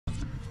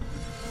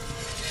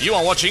You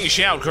are watching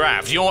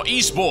SHOUTcraft, your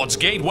esports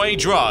gateway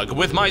drug,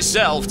 with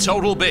myself,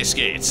 Total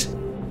Biscuit.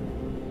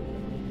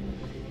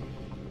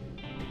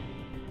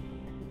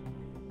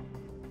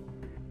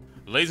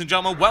 Ladies and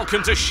gentlemen,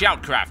 welcome to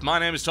SHOUTcraft. My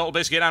name is Total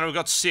Biscuit, and we've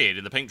got Sid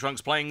in the pink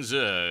trunks playing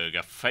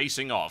Zerg,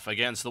 facing off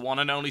against the one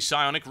and only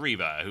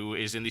Psyonicreaver, who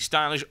is in the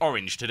stylish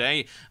orange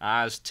today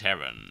as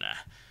Terran.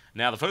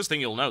 Now, the first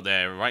thing you'll note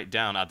there, right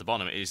down at the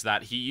bottom, is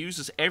that he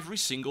uses every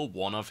single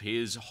one of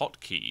his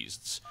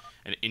hotkeys.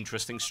 An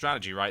interesting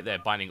strategy right there,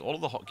 binding all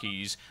of the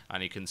hotkeys,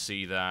 and you can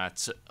see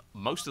that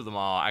most of them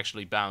are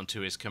actually bound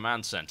to his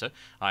command center.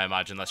 I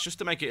imagine that's just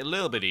to make it a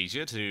little bit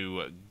easier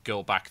to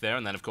go back there,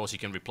 and then of course he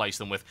can replace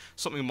them with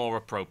something more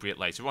appropriate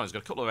later on. He's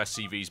got a couple of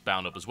SCVs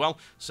bound up as well,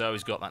 so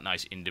he's got that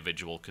nice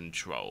individual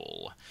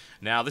control.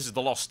 Now, this is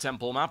the Lost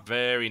Temple map,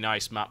 very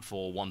nice map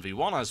for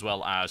 1v1 as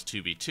well as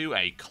 2v2,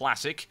 a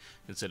classic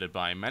considered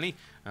by many,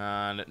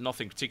 and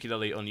nothing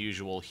particularly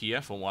unusual here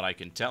from what I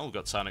can tell. We've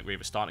got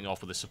Psyonicreaver starting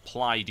off with a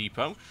supply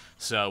depot,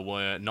 so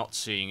we're not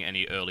seeing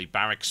any early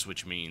barracks,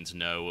 which means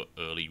no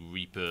early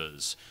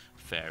reapers.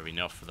 Fair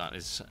enough, that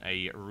is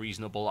a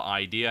reasonable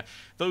idea.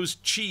 Those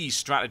cheese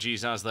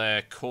strategies, as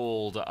they're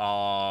called,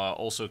 are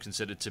also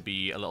considered to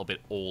be a little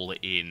bit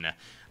all-in.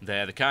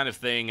 They're the kind of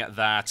thing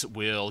that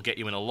will get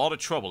you in a lot of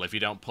trouble if you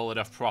don't pull it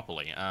off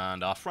properly,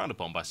 and are frowned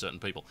upon by certain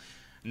people.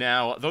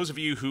 Now, those of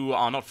you who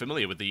are not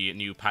familiar with the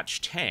new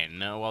patch 10,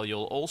 well,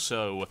 you'll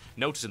also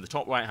notice in the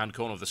top right-hand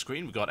corner of the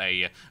screen we've got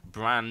a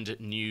brand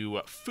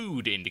new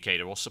food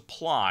indicator, or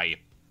supply.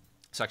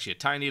 It's actually a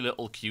tiny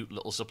little cute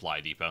little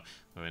supply depot.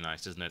 Very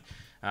nice, isn't it?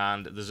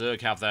 And the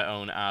Zerg have their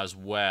own as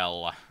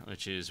well,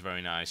 which is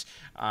very nice.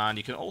 And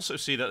you can also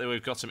see that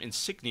we've got some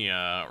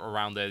insignia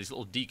around there, these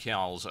little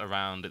decals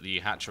around the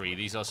hatchery.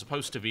 These are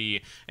supposed to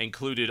be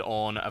included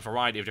on a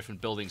variety of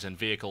different buildings and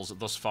vehicles.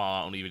 Thus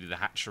far, only really the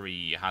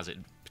hatchery has it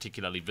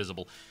particularly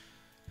visible.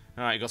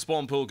 Alright, you've got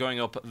spawn pool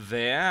going up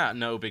there,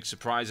 no big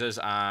surprises,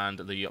 and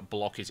the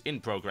block is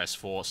in progress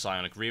for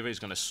Psyonicreaver. He's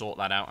going to sort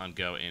that out and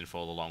go in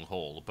for the long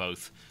haul.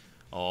 Both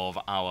of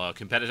our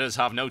competitors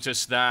have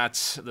noticed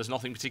that there's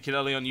nothing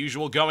particularly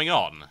unusual going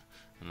on,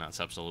 and that's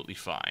absolutely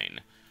fine.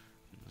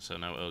 So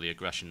no early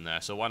aggression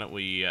there. So why don't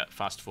we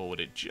fast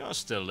forward it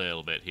just a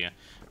little bit here,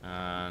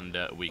 and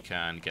we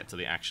can get to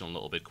the action a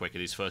little bit quicker.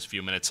 These first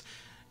few minutes,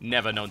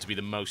 never known to be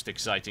the most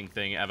exciting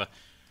thing ever.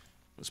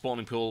 The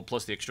spawning pool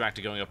plus the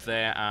extractor going up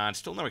there, and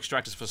still no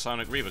extractors for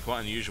Psyonicreaver.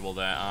 Quite unusual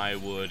there. I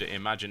would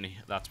imagine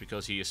that's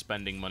because he is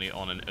spending money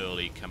on an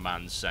early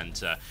command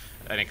center.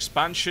 An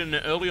expansion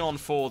early on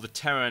for the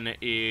Terran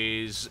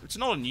it's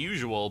not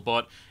unusual,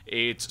 but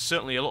it's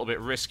certainly a little bit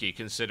risky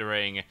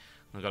considering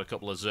we've got a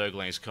couple of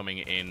Zerglings coming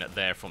in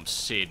there from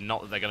Sid. Not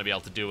that they're going to be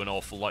able to do an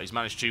awful lot. He's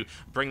managed to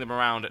bring them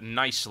around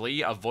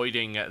nicely,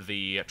 avoiding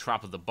the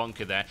trap of the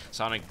bunker there.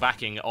 Sonic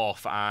backing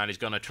off, and he's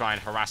going to try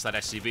and harass that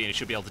SCV, and he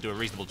should be able to do a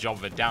reasonable job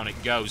of it. Down it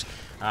goes,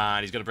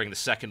 and he's going to bring the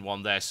second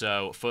one there.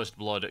 So first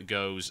blood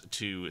goes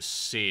to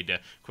Sid,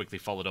 quickly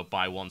followed up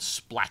by one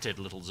splattered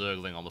little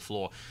Zergling on the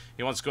floor.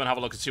 He wants to go and have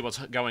a look and see what's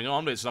going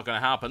on, but it's not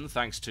going to happen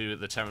thanks to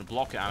the Terran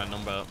block and a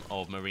number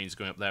of Marines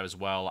going up there, as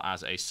well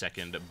as a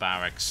second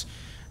barracks.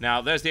 Now,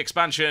 there's the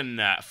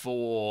expansion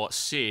for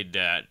Sid.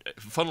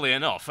 Funnily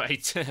enough, a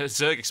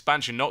Zerg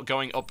expansion not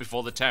going up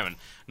before the Terran.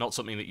 Not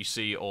something that you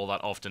see all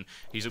that often.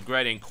 He's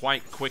upgrading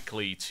quite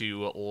quickly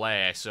to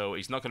Lair, so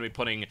he's not going to be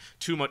putting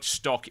too much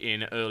stock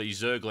in early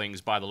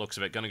Zerglings by the looks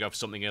of it. Going to go for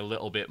something a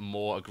little bit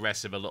more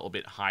aggressive, a little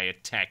bit higher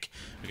tech.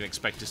 We can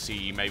expect to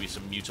see maybe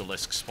some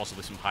Mutalisks,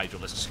 possibly some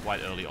Hydralisks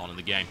quite early on in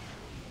the game.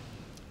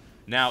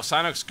 Now,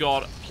 Psyonoc's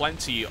got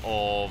plenty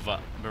of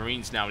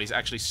Marines now, and he's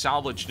actually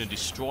salvaged and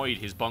destroyed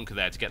his bunker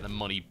there to get the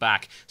money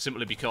back,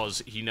 simply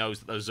because he knows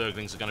that those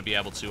Zerglings are going to be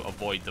able to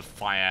avoid the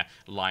fire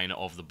line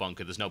of the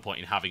bunker. There's no point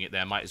in having it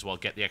there. Might as well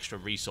get the extra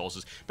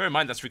resources. Bear in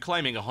mind, that's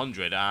reclaiming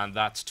 100, and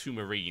that's 2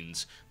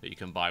 Marines that you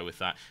can buy with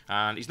that.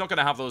 And he's not going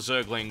to have those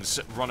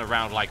Zerglings run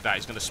around like that.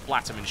 He's going to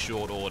splat them in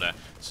short order.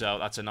 So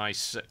that's a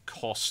nice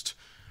cost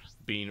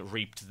being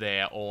reaped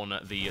there on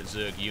the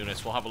Zerg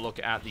units. We'll have a look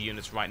at the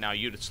units right now.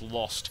 Units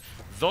lost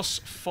thus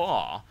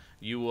far.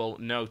 You will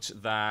note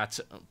that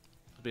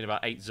there's been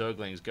about 8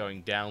 Zerglings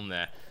going down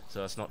there,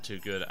 so that's not too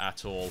good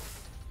at all.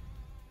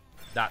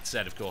 That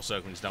said, of course,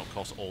 Zerglings don't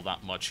cost all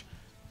that much.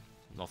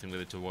 Nothing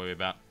really to worry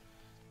about.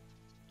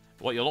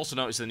 What you'll also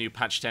notice in the new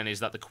patch 10 is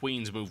that the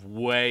queens move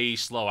way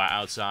slower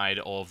outside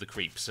of the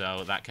creep,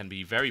 so that can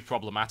be very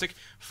problematic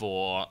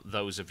for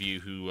those of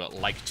you who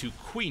like to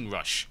queen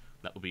rush.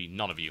 That would be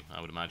none of you, I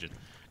would imagine.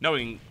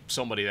 Knowing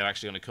somebody, they're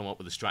actually going to come up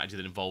with a strategy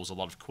that involves a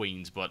lot of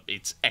queens, but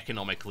it's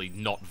economically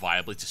not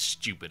viable. It's a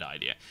stupid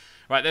idea.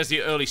 Right, there's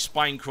the early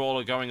spine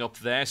crawler going up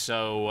there,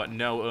 so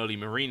no early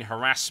marine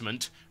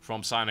harassment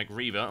from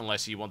Psyonicreaver,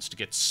 unless he wants to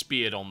get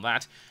speared on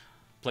that.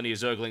 Plenty of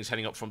Zerglings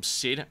heading up from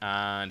Sid,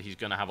 and he's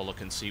going to have a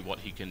look and see what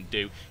he can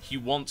do. He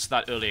wants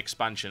that early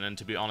expansion, and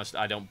to be honest,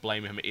 I don't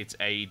blame him. It's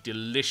a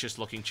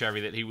delicious-looking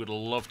cherry that he would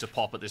love to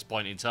pop at this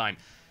point in time.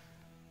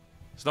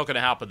 It's not going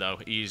to happen, though.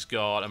 He's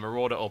got a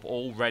Marauder up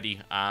already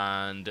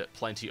and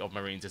plenty of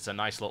Marines. It's a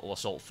nice little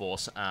assault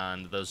force,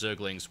 and those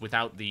Zerglings,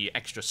 without the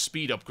extra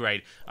speed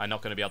upgrade, are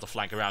not going to be able to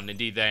flank around.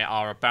 Indeed, they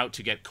are about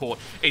to get caught.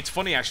 It's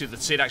funny, actually,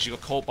 that Sid actually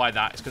got caught by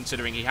that,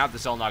 considering he had the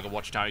Xel'Naga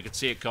Watchtower. He could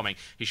see it coming.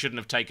 He shouldn't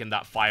have taken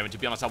that fire, and to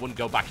be honest, I wouldn't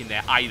go back in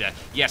there either.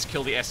 Yes,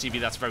 kill the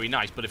SCV, that's very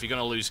nice, but if you're going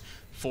to lose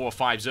 4 or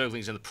 5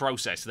 Zerglings in the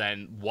process,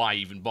 then why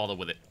even bother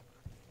with it?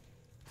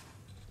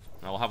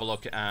 I'll have a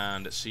look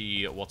and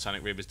see what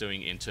Psyonicreaver is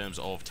doing in terms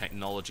of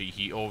technology.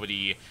 He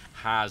already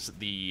has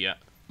the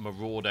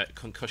Marauder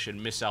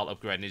concussion missile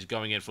upgrade, and he's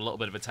going in for a little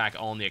bit of attack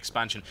on the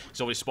expansion. He's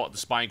already spotted the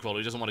spine crawler.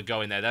 He doesn't want to go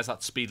in there. There's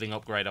that speedling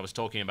upgrade I was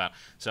talking about.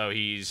 So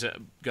he's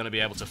going to be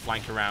able to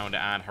flank around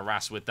and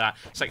harass with that.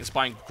 Second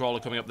spine crawler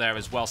coming up there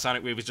as well.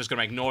 Psyonicreaver's just going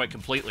to ignore it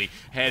completely,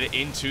 head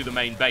into the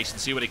main base and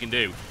see what he can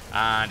do.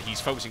 And he's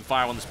focusing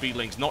fire on the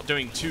speedlings, not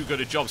doing too good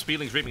a job.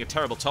 Speedlings reaping a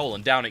terrible toll,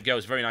 and down it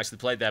goes. Very nicely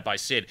played there by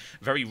Sid.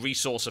 Very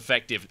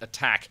resource-effective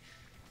attack.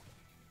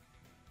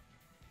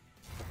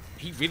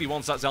 He really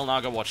wants that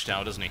Xel'Naga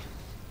Watchtower, doesn't he?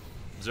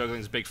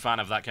 Zergling's a big fan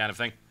of that kind of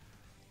thing.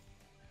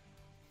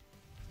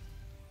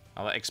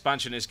 Now, the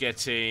expansion is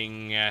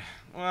getting...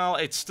 well,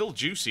 it's still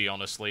juicy,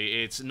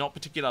 honestly. It's not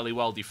particularly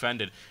well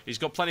defended. He's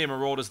got plenty of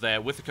Marauders there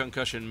with the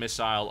concussion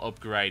missile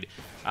upgrade.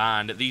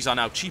 And these are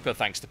now cheaper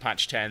thanks to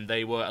patch 10.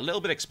 They were a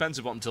little bit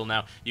expensive up until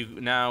now. You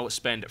now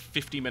spend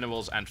 50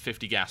 minerals and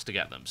 50 gas to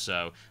get them. So,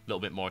 a little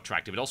bit more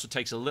attractive. It also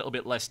takes a little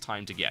bit less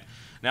time to get.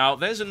 Now,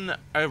 there's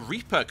a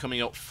Reaper coming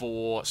up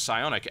for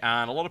Psionic.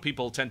 And a lot of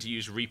people tend to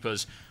use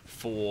Reapers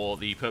for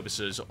the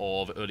purposes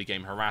of early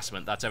game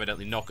harassment. That's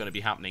evidently not going to be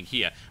happening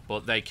here,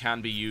 but they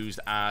can be used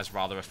as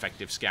rather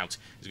effective scouts.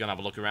 He's going to have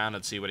a look around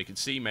and see what he can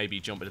see,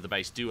 maybe jump into the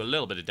base, do a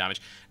little bit of damage.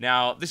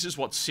 Now, this is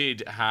what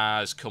Sid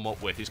has come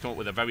up with. He's come up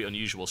with a very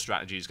unusual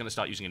strategy. He's going to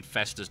start using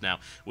Infestors now,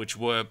 which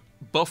were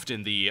buffed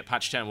in the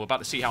patch 10. We're about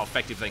to see how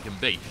effective they can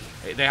be.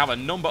 They have a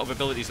number of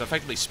abilities,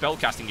 effectively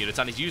spellcasting units,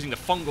 and he's using the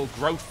fungal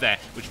growth there,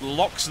 which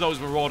locks those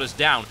Marauders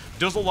down,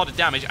 does a lot of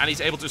damage, and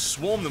he's able to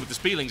swarm them with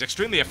the Speedlings.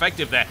 Extremely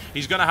effective there.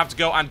 He's going to have to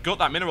go and gut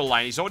that mineral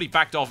line. He's already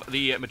backed off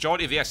the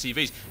majority of the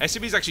SCVs.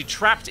 SCVs actually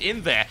trapped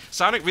in there.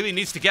 Psionic really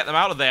needs to get them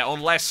out of there,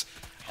 unless...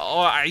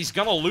 oh, he's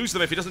going to lose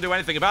them if he doesn't do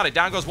anything about it.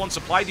 Down goes one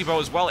supply depot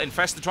as well.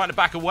 Infestor trying to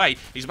back away.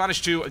 He's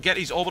managed to get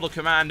his orbital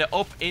command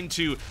up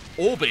into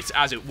orbit,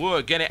 as it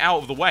were, get it out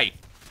of the way.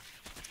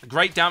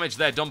 Great damage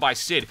there done by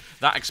Sid.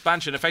 That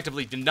expansion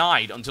effectively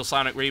denied until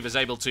Psyonicreaver is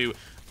able to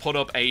put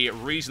up a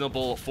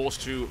reasonable force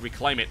to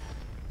reclaim it.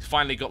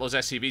 Finally got those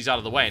SCVs out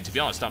of the way, and to be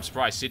honest, I'm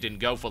surprised Sid didn't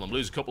go for them.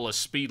 Lose a couple of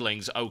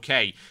Speedlings,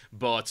 okay,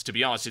 but to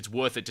be honest, it's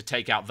worth it to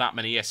take out that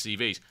many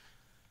SCVs.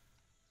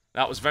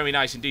 That was very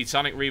nice indeed.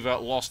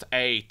 Psyonicreaver lost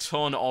a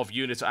ton of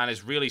units and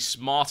is really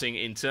smarting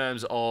in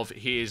terms of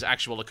his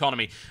actual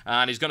economy.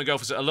 And he's going to go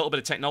for a little bit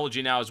of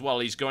technology now as well.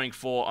 He's going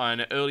for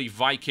an early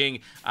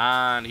Viking,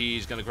 and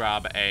he's going to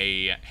grab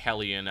a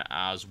Hellion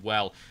as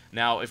well.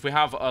 Now, if we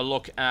have a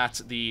look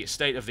at the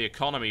state of the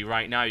economy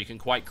right now, you can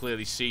quite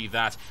clearly see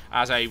that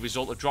as a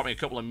result of dropping a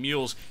couple of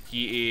mules,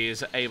 he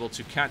is able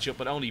to catch up,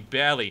 but only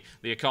barely.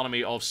 The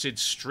economy of Sid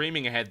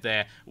streaming ahead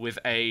there with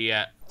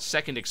a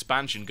second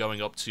expansion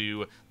going up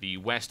to the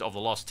west of the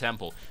Lost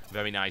Temple.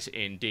 Very nice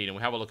indeed. And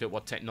we have a look at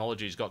what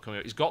technology he's got coming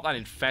up. He's got that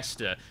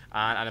Infestor,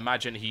 and I'd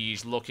imagine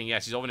he's looking,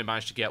 yes, he's already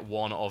managed to get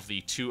one of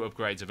the 2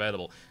 upgrades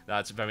available.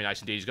 That's very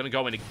nice indeed. He's going to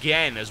go in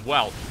again as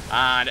well.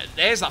 And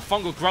there's that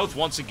fungal growth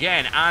once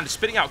again, and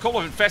spitting out a couple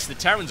of infested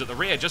Terrans at the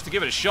rear just to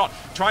give it a shot,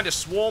 trying to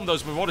swarm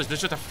those Marauders.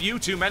 There's just a few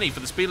too many for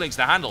the Speedlings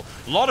to handle.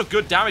 A lot of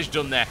good damage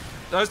done there.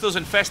 Those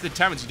infested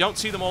Terrans, you don't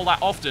see them all that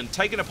often,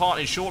 taken apart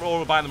in short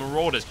order by the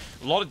Marauders.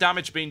 A lot of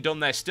damage being done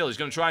there still. He's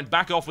going to try and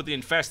back off with the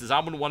Infestors. I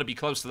wouldn't want to be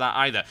close to that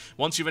either.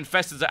 Once your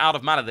Infestors are out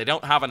of mana, they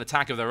don't have an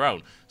attack of their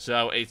own,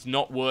 so it's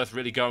not worth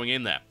really going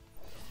in there.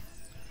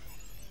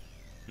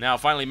 Now,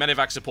 finally,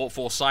 Medivac support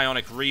for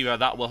Psyonicreaver.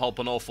 That will help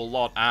an awful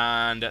lot,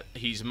 and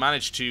he's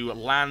managed to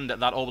land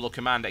that orbital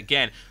command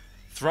again.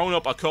 Thrown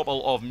up a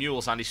couple of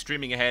mules, and he's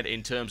streaming ahead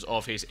in terms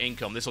of his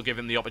income. This will give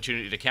him the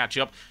opportunity to catch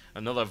up.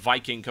 Another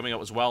Viking coming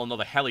up as well,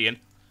 another Hellion.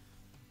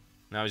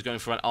 Now he's going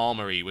for an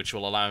armory, which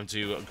will allow him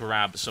to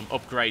grab some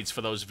upgrades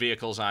for those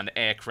vehicles and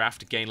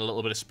aircraft, gain a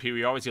little bit of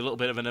superiority, a little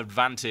bit of an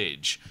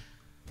advantage.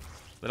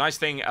 The nice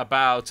thing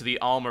about the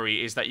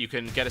armory is that you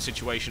can get a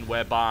situation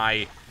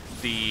whereby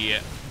the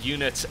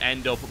units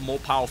end up more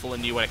powerful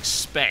than you would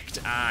expect,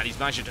 and he's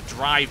managed to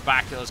drive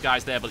back those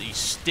guys there, but he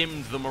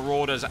stimmed the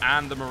Marauders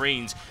and the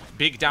Marines.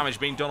 Big damage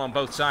being done on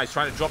both sides,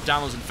 trying to drop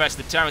down those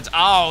infested Terrans.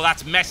 Oh,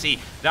 that's messy.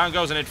 Down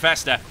goes an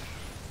Infestor.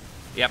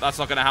 Yep, that's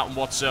not going to happen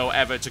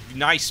whatsoever. It's a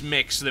nice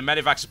mix. The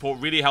Medivac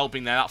support really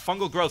helping there. That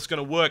fungal growth's going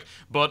to work,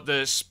 but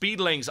the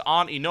Speedlings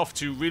aren't enough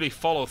to really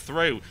follow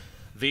through.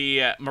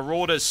 The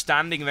Marauders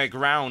standing their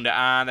ground,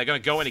 and they're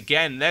going to go in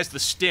again. There's the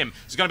stim.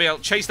 He's going to be able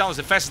to chase down those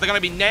infestors. They're going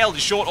to be nailed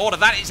in short order.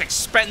 That is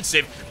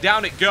expensive.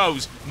 Down it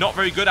goes. Not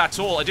very good at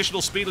all.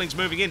 Additional Speedlings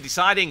moving in,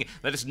 deciding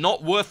that it's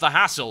not worth the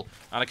hassle,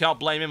 and I can't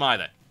blame him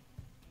either.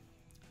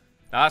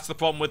 Now, that's the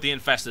problem with the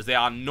Infestors. They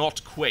are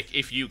not quick.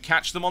 If you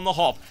catch them on the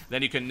hop,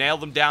 then you can nail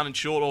them down in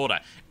short order.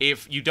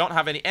 If you don't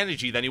have any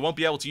energy, then you won't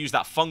be able to use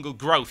that fungal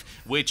growth,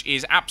 which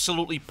is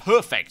absolutely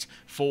perfect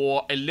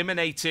for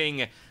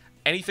eliminating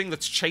anything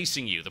that's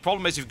chasing you. The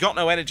problem is, if you've got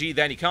no energy,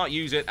 then you can't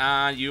use it,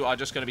 and you are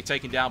just going to be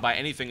taken down by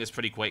anything that's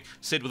pretty quick.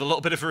 Sid with a little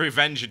bit of a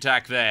revenge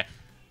attack there.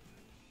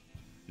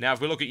 Now,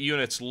 if we look at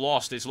units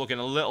lost, it's looking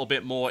a little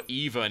bit more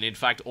even. In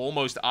fact,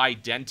 almost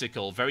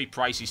identical. Very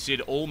pricey. Sid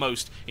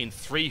almost in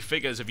 3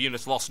 figures of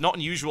units lost. Not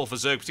unusual for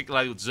Zerg,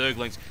 particularly with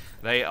Zerglings.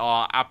 They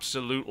are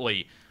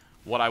absolutely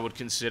what I would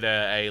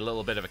consider a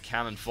little bit of a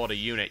cannon fodder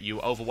unit. You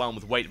overwhelm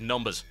with weight of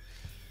numbers.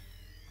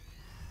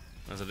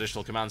 There's an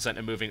additional command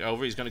center moving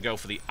over. He's going to go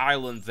for the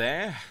island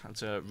there.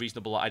 That's a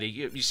reasonable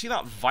idea. You see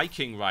that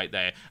Viking right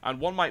there, and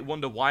one might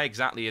wonder why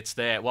exactly it's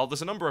there. Well,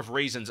 there's a number of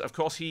reasons. Of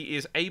course, he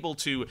is able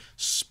to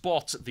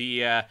spot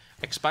the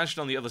expansion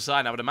on the other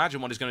side. I would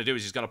imagine what he's going to do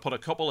is he's going to put a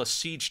couple of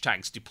siege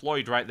tanks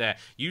deployed right there.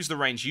 Use the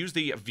range, use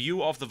the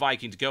view of the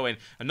Viking to go in.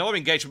 Another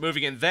engagement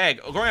moving in there.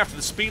 Going after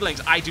the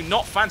Speedlings. I do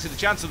not fancy the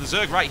chance of the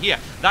Zerg right here.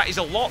 That is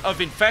a lot of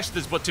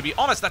Infestors, but to be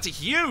honest, that's a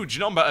huge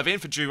number of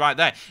infantry right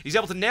there. He's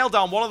able to nail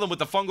down one of them with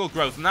the fungal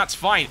growth, and that's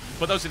fine,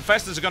 but those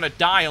Infestors are going to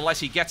die unless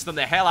he gets them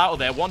the hell out of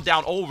there. One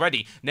down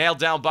already, nailed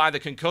down by the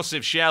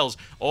concussive shells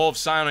of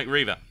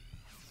Psyonicreaver.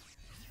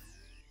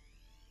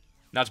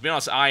 Now, to be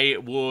honest, I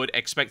would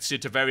expect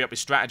Sid to vary up his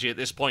strategy at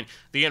this point.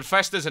 The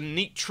Infestor's a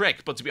neat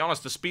trick, but to be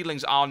honest, the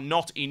Speedlings are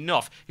not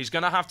enough. He's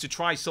going to have to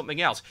try something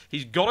else.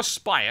 He's got a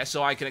Spire,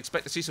 so I can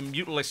expect to see some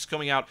Mutalisks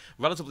coming out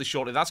relatively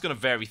shortly. That's going to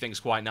vary things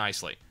quite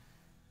nicely.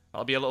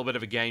 That'll be a little bit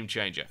of a game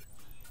changer.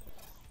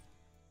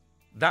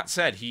 That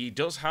said, he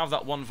does have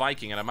that one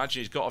Viking, and I imagine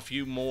he's got a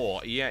few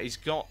more. Yeah, he's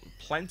got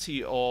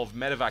plenty of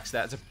medevacs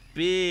there. It's a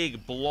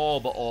big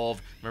blob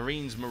of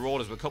Marines,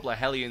 Marauders with a couple of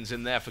Hellions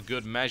in there for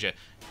good measure.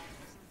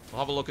 We'll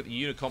have a look at the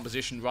unit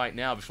composition right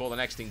now before the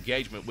next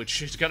engagement,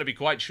 which is going to be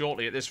quite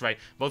shortly at this rate.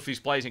 Both of these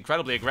players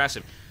incredibly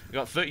aggressive. We've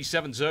got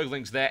 37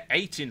 Zerglings there,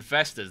 8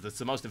 Infestors. That's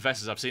the most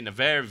Infestors I've seen in a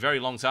very, very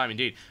long time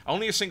indeed.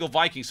 Only a single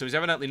Viking, so he's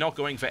evidently not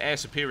going for air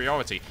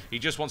superiority. He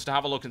just wants to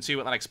have a look and see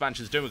what that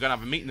expansion's doing. We're going to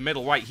have a meet in the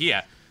middle right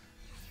here.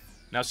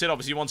 Now, Sid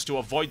obviously wants to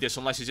avoid this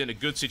unless he's in a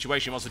good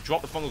situation. He wants to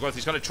drop the fungal growth.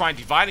 He's going to try and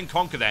divide and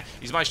conquer there.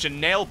 He's managed to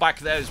nail back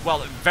there as well.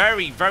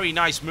 Very, very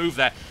nice move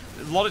there.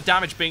 A lot of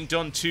damage being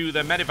done to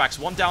the medevacs.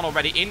 One down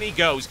already. In he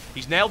goes.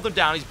 He's nailed them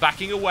down. He's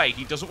backing away.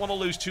 He doesn't want to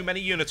lose too many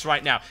units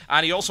right now.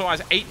 And he also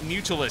has 8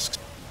 Mutalisks.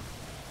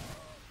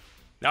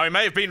 Now, he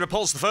may have been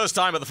repulsed the first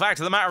time, but the fact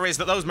of the matter is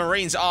that those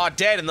Marines are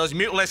dead, and those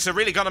Mutalisks are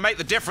really going to make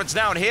the difference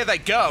now. And here they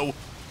go.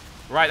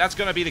 Right, that's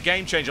going to be the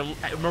game changer.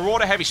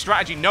 Marauder-heavy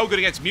strategy, no good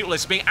against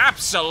Mutalisks, being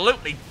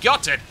absolutely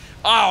gutted.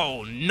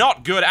 Oh,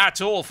 not good at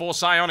all for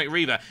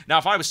Psyonicreaver. Now,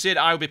 if I was Sid,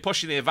 I would be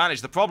pushing the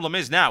advantage. The problem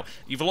is now,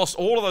 you've lost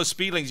all of those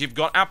Speedlings. You've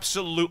got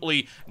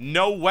absolutely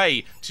no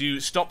way to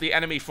stop the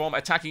enemy from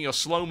attacking your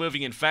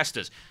slow-moving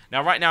Infestors.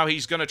 Now, right now,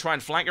 he's going to try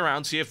and flank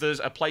around, see if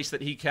there's a place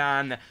that he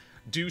can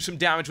do some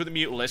damage with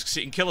the Mutalisks.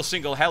 He can kill a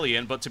single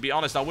Hellion, but to be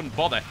honest, I wouldn't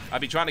bother.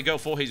 I'd be trying to go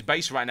for his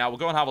base right now. We'll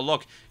go and have a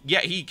look. Yeah,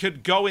 he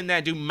could go in there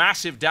and do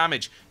massive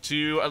damage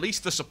to at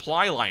least the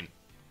supply line,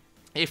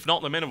 if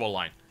not the mineral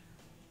line.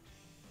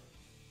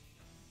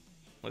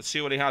 Let's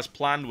see what he has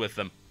planned with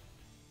them.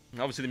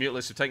 Obviously, the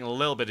Mutalisks have taken a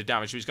little bit of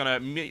damage, so he's going to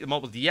meet them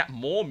up with yet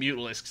more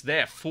Mutalisks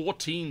there.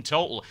 14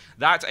 total.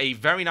 That's a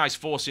very nice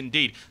force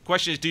indeed.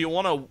 Question is, do you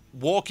want to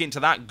walk into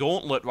that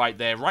gauntlet right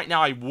there? Right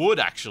now, I would,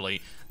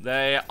 actually.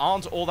 There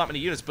aren't all that many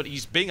units, but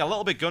he's being a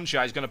little bit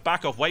gun-shy. He's going to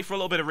back off, wait for a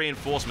little bit of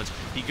reinforcements.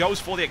 He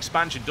goes for the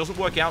expansion. Doesn't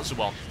work out so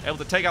well. Able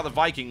to take out the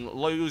Viking.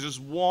 Loses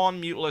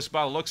 1 Mutalisk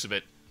by the looks of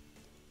it.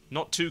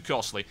 Not too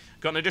costly.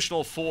 Got an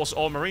additional force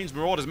of Marines,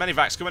 Marauders,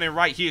 Medivacs coming in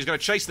right here. He's going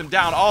to chase them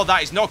down. Oh,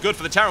 that is not good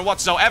for the Terran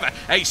whatsoever.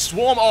 A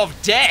swarm of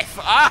death.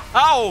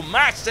 Oh,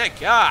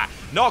 massacre.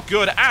 Not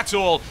good at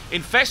all.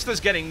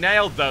 Infestors getting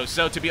nailed, though.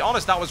 So, to be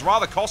honest, that was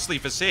rather costly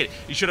for Sid.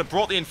 He should have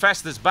brought the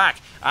Infestors back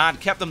and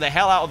kept them the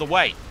hell out of the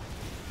way.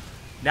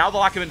 Now the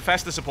lack of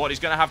Infestor support, he's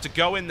going to have to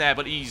go in there,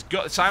 but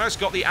Psyonic's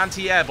got the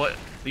anti-air, but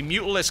the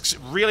Mutalisks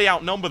really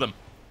outnumber them.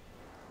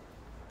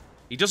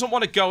 He doesn't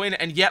want to go in,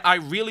 and yet I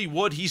really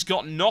would. He's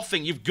got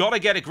nothing. You've got to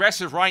get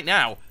aggressive right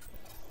now.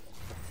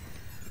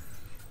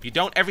 If you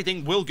don't,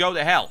 everything will go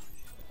to hell.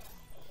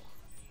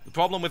 The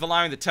problem with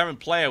allowing the Terran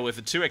player with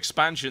the 2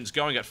 expansions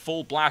going at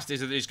full blast is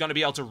that he's going to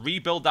be able to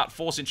rebuild that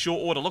force in short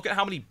order. Look at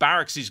how many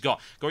barracks he's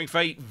got, going for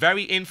a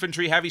very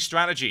infantry-heavy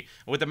strategy.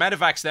 With the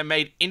medevacs, they're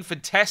made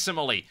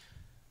infinitesimally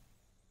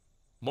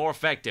more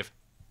effective.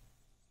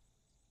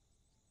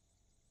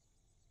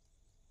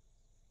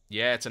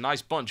 Yeah, it's a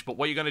nice bunch, but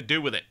what are you going to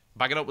do with it?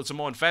 Back it up with some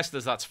more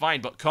Infestors, that's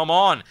fine, but come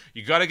on.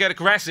 You got to get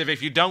aggressive.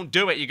 If you don't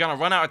do it, you're going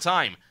to run out of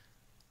time.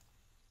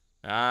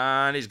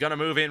 And he's going to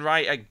move in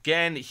right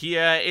again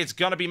here. It's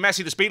going to be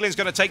messy. The Speedling's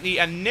going to take the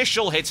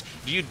initial hits.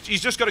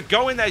 He's just got to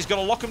go in there. He's got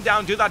to lock him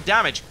down, do that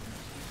damage.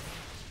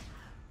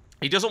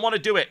 He doesn't want to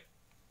do it.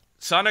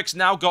 Psionic's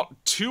now got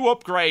 2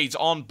 upgrades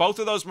on both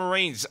of those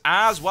Marines,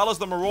 as well as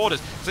the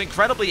Marauders. It's an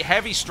incredibly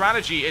heavy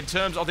strategy in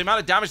terms of the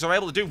amount of damage they're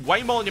able to do,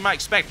 way more than you might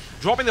expect,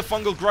 dropping the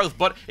fungal growth,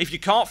 but if you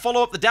can't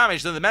follow up the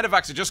damage, then the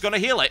medevacs are just going to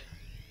heal it.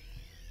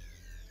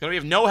 Going to be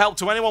of no help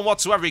to anyone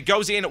whatsoever. He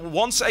goes in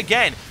once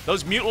again.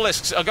 Those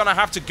Mutalisks are going to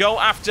have to go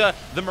after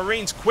the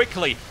Marines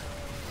quickly.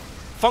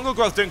 Fungal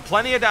growth doing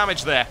plenty of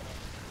damage there.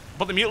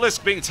 But the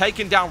Mutalisk being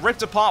taken down,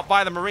 ripped apart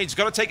by the Marines.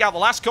 Got to take out the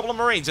last couple of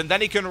Marines, and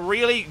then he can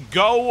really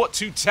go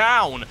to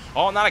town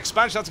on that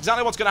expansion. That's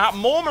exactly what's going to happen.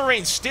 More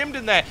Marines stimmed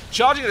in there,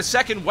 charging the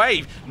second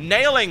wave,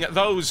 nailing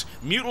those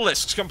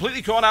Mutalisks,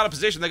 completely caught out of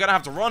position. They're going to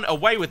have to run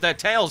away with their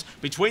tails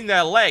between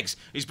their legs.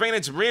 He's bringing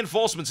in some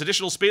reinforcements,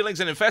 additional Speedlings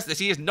and Infestors.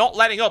 He is not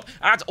letting up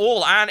at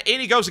all, and in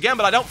he goes again,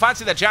 but I don't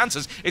fancy their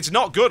chances. It's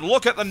not good.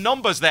 Look at the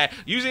numbers there.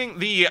 Using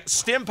the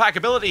Stim Pack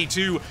ability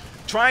to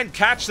try and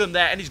catch them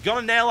there, and he's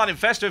gonna nail that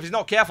Infestor if he's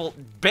not careful,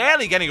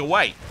 barely getting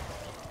away.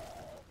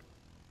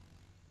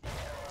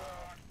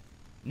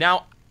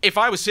 Now, if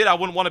I was Sid, I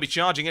wouldn't want to be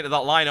charging into that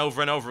line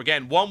over and over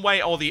again. One way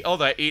or the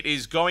other, it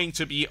is going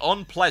to be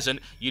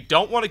unpleasant. You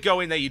don't want to go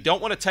in there. You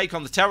don't want to take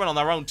on the Terran on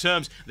their own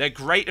terms. They're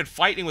great at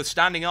fighting with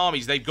standing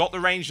armies. They've got the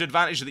ranged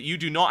advantage that you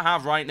do not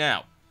have right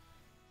now.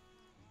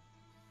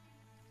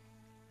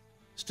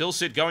 Still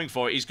Sid going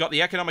for it. He's got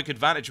the economic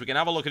advantage. We can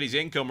have a look at his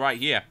income right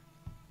here.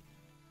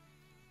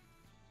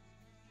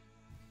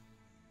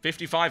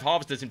 55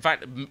 harvesters, in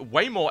fact,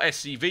 way more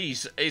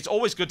SCVs. It's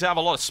always good to have a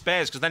lot of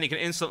spares, because then you can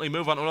instantly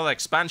move on to another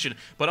expansion,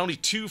 but only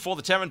 2 for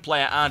the Terran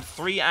player and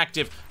 3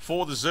 active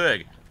for the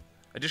Zerg.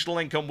 Additional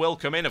income will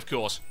come in, of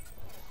course.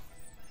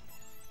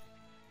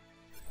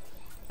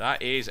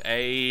 That is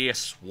a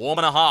swarm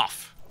and a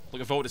half.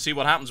 Looking forward to see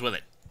what happens with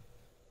it.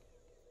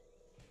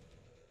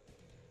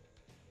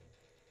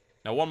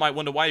 Now, one might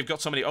wonder why you've got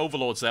so many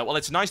Overlords there. Well,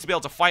 it's nice to be able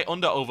to fight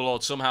under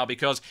Overlords somehow,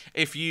 because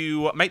if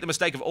you make the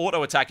mistake of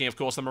auto-attacking, of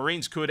course, the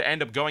Marines could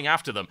end up going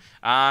after them,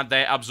 and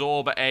they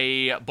absorb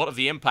a butt of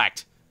the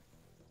impact.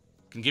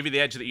 Can give you the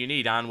edge that you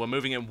need, and we're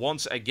moving in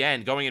once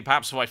again, going in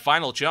perhaps for a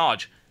final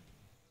charge.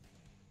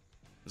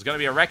 There's going to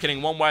be a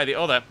reckoning one way or the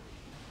other.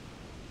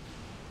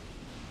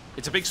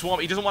 It's a big swarm.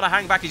 He doesn't want to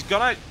hang back. He's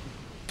gonna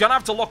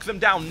have to lock them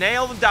down,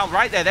 nail them down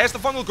right there. There's the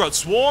fungal growth.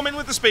 Swarm in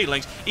with the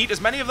Speedlings. Eat as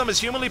many of them as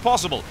humanly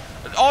possible.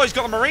 Oh, he's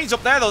got the Marines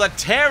up there, though. They're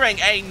tearing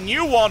a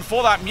new one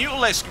for that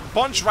Mutalisk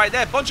bunch right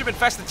there. Bunch of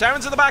infested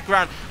Terrans in the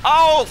background.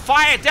 Oh,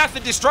 fire, death,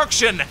 and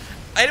destruction.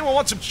 Anyone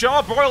want some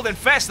charbroiled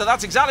Infestor?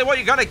 That's exactly what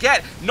you're going to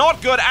get.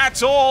 Not good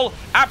at all.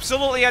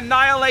 Absolutely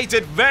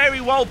annihilated.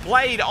 Very well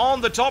played on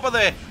the top of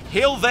the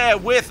hill there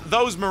with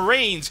those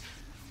Marines.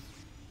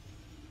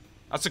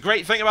 That's the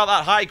great thing about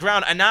that high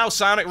ground, and now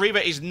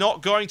Psyonicreaver is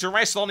not going to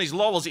rest on his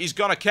laurels. He's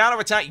going to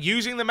counterattack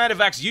using the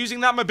medevacs, using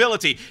that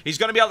mobility. He's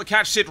going to be able to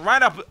catch Sid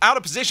right up out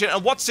of position,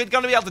 and what's Sid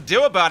going to be able to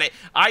do about it?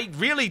 I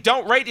really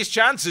don't rate his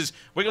chances.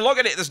 We can look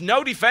at it. There's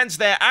no defense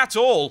there at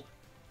all.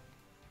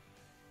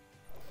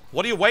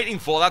 What are you waiting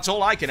for? That's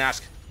all I can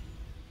ask.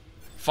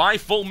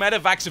 5 full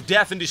medevacs of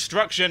death and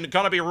destruction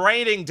going to be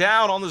raining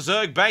down on the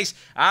Zerg base.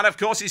 And, of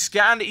course, he's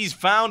scanned. He's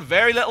found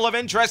very little of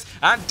interest.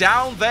 And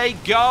down they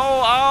go.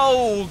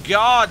 Oh,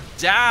 god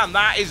damn.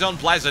 That is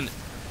unpleasant.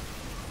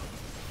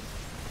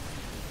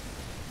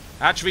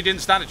 Actually didn't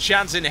stand a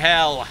chance in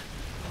hell.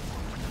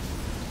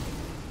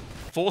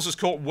 Forces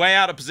caught way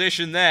out of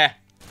position there.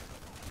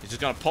 He's just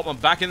going to pop them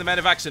back in the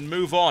medevacs and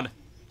move on.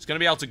 He's going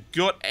to be able to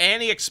gut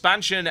any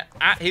expansion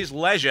at his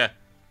leisure.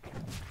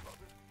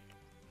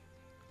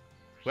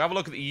 We have a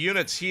look at the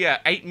units here.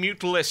 8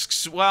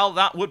 Mutalisks. Well,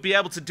 that would be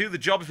able to do the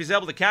job if he's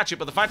able to catch it,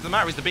 but the fact of the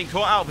matter is they're being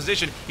caught out of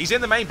position. He's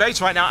in the main base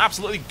right now,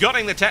 absolutely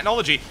gutting the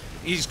technology.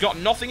 He's got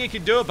nothing he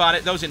can do about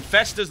it. Those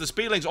Infestors, the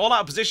Speedlings, all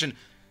out of position.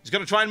 He's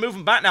going to try and move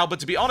them back now,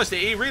 but to be honest,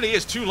 it really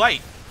is too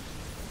late.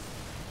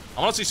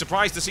 I'm honestly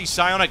surprised to see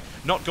Psionic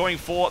not going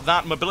for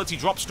that mobility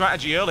drop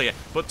strategy earlier,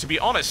 but to be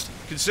honest,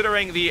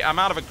 considering the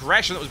amount of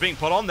aggression that was being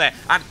put on there,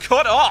 and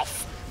cut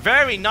off.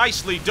 Very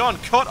nicely done.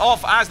 Cut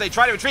off as they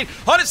try to retreat.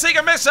 Hunter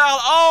Seeker missile.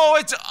 Oh,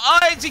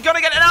 is he going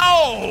to get it?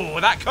 No!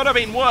 That could have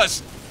been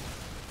worse.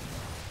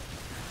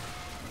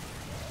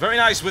 Very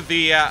nice with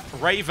the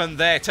Raven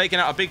there, taking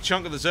out a big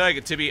chunk of the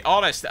Zerg, to be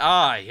honest.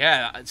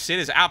 Yeah, Sid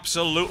is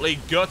absolutely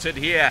gutted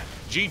here.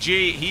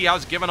 GG, he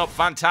has given up.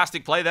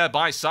 Fantastic play there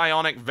by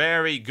Psionic.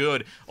 Very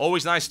good.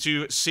 Always nice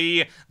to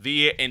see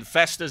the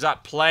Infestors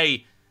at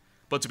play.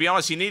 But to be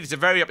honest, he needed to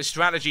vary up his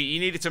strategy. He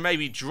needed to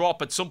maybe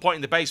drop at some point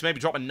in the base,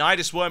 maybe drop a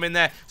Nidus Worm in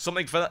there,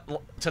 something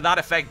to that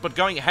effect. But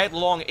going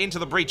headlong into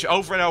the breach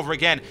over and over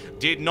again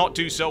did not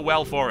do so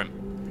well for him.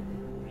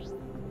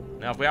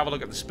 Now, if we have a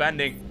look at the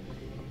spending,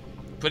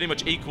 pretty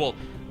much equal.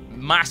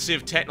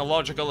 Massive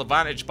technological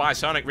advantage by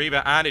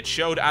Psyonicreaver, and it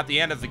showed at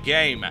the end of the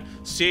game.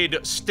 Sid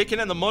sticking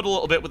in the mud a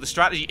little bit with the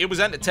strategy. It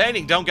was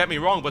entertaining, don't get me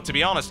wrong, but to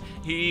be honest,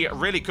 he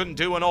really couldn't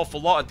do an awful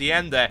lot at the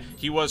end there.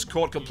 He was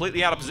caught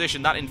completely out of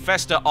position. That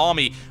Infestor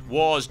army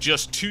was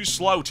just too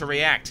slow to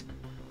react.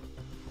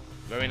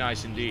 Very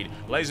nice indeed.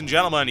 Ladies and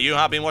gentlemen, you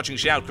have been watching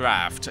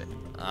SHOUTcraft,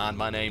 and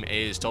my name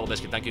is Total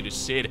Biscuit. Thank you to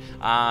Sid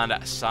and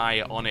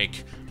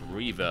Psyonicreaver.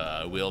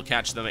 We'll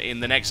catch them in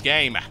the next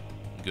game.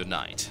 Good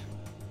night.